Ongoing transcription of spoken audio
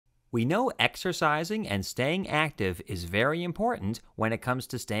We know exercising and staying active is very important when it comes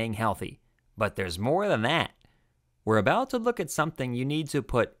to staying healthy, but there's more than that. We're about to look at something you need to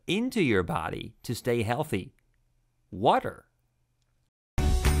put into your body to stay healthy: water.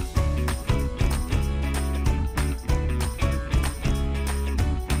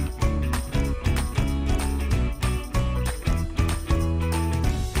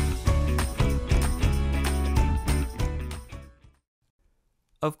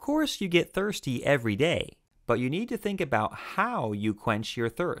 Of course, you get thirsty every day, but you need to think about how you quench your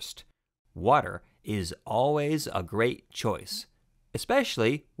thirst. Water is always a great choice,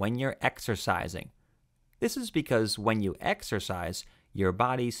 especially when you're exercising. This is because when you exercise, your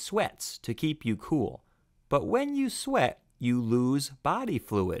body sweats to keep you cool. But when you sweat, you lose body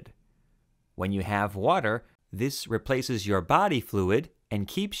fluid. When you have water, this replaces your body fluid and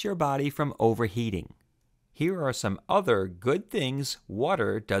keeps your body from overheating. Here are some other good things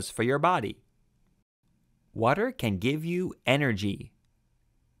water does for your body. Water can give you energy.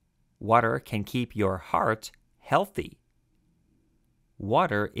 Water can keep your heart healthy.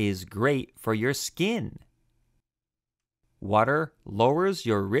 Water is great for your skin. Water lowers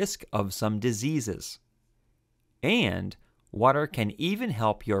your risk of some diseases. And water can even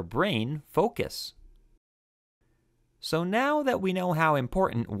help your brain focus. So now that we know how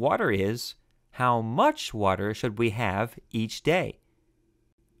important water is, how much water should we have each day?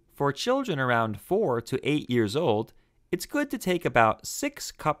 For children around 4 to 8 years old, it's good to take about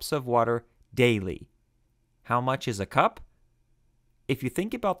 6 cups of water daily. How much is a cup? If you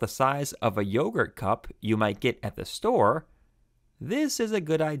think about the size of a yogurt cup you might get at the store, this is a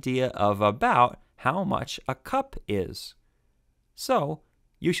good idea of about how much a cup is. So,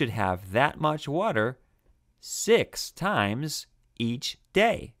 you should have that much water 6 times each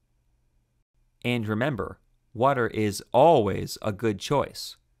day. And remember, water is always a good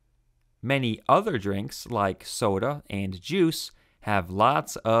choice. Many other drinks, like soda and juice, have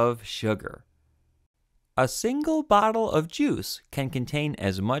lots of sugar. A single bottle of juice can contain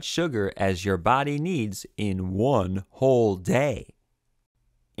as much sugar as your body needs in one whole day.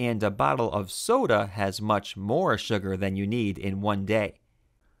 And a bottle of soda has much more sugar than you need in one day.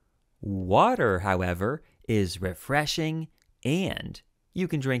 Water, however, is refreshing, and you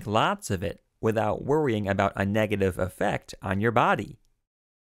can drink lots of it without worrying about a negative effect on your body.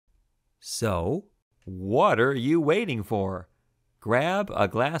 So, what are you waiting for? Grab a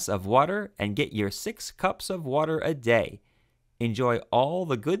glass of water and get your 6 cups of water a day. Enjoy all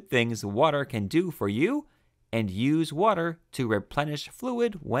the good things water can do for you, and use water to replenish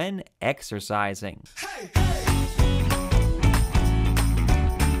fluid when exercising. Hey!